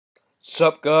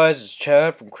Sup guys, it's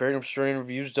Chad from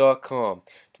CratomStrainReviews.com.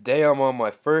 Today I'm on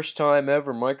my first time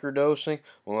ever microdosing.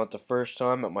 Well, not the first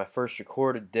time, at my first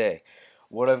recorded day.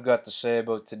 What I've got to say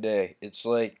about today, it's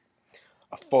like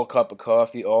a full cup of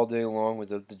coffee all day long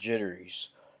without the jitteries.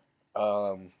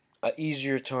 A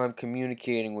easier time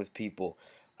communicating with people.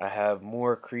 I have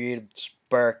more creative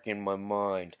spark in my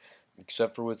mind.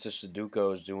 Except for what the Sudoku I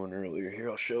was doing earlier. Here,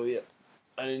 I'll show you.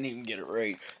 I didn't even get it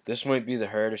right. This might be the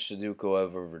hardest Sudoku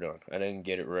I've ever done. I didn't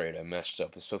get it right. I messed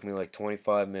up. It took me like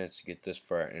 25 minutes to get this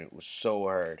far, and it was so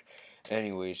hard.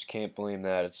 Anyways, can't blame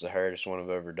that. It's the hardest one I've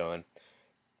ever done.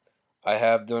 I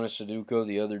have done a Sudoku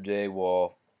the other day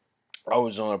while I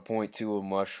was on a point two of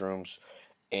mushrooms,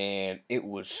 and it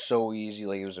was so easy.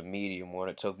 Like, it was a medium one.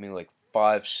 It took me like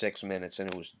 5, 6 minutes, and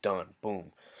it was done.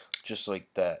 Boom. Just like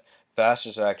that.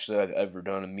 Fastest actually I've ever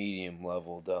done a medium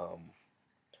level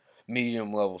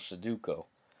Sudoku.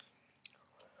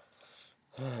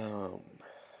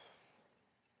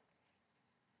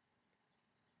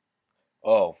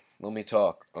 Oh, let me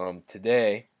talk.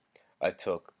 Today I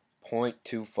took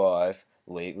 0.25.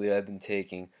 Lately I've been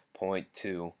taking point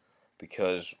 0.2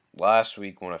 because last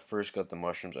week when I first got the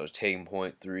mushrooms I was taking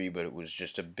point 0.3, but it was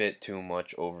just a bit too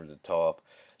much over the top.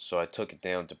 So I took it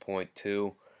down to point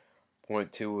 0.2.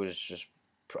 Point 0.2 was just,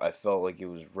 I felt like it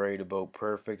was right about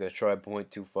perfect. I tried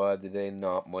 0.25 today,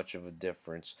 not much of a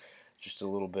difference. Just a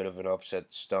little bit of an upset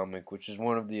stomach, which is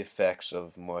one of the effects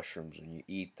of mushrooms. When you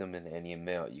eat them in any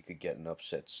amount, you could get an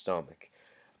upset stomach.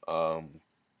 Um,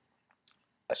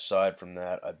 Aside from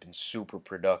that, I've been super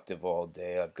productive all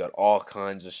day. I've got all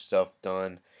kinds of stuff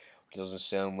done. It doesn't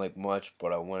sound like much,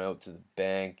 but I went out to the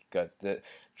bank,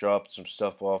 dropped some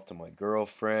stuff off to my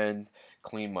girlfriend,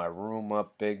 cleaned my room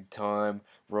up big time,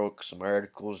 wrote some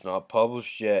articles, not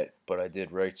published yet, but I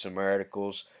did write some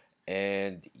articles,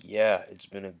 and yeah, it's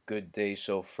been a good day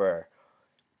so far.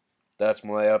 That's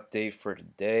my update for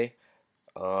today.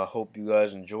 Hope you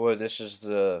guys enjoy. This is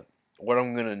the what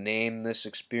I'm gonna name this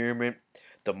experiment,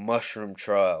 the mushroom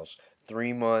trials.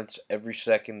 3 months, every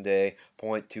second day,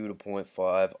 point 0.2 to point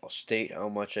 0.5. I'll state how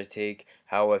much I take,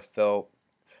 how I felt.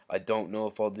 I don't know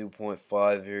if I'll do point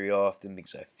 0.5 very often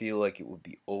because I feel like it would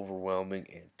be overwhelming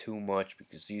and too much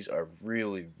because these are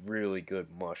really, really good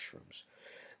mushrooms.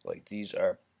 Like, these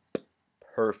are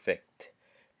perfect.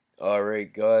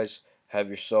 Alright, guys, have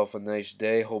yourself a nice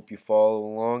day. Hope you follow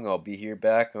along. I'll be here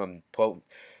back on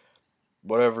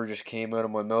whatever just came out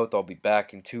of my mouth. I'll be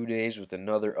back in 2 days with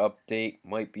another update.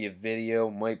 Might be a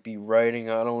video, might be writing,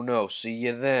 I don't know. See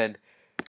you then.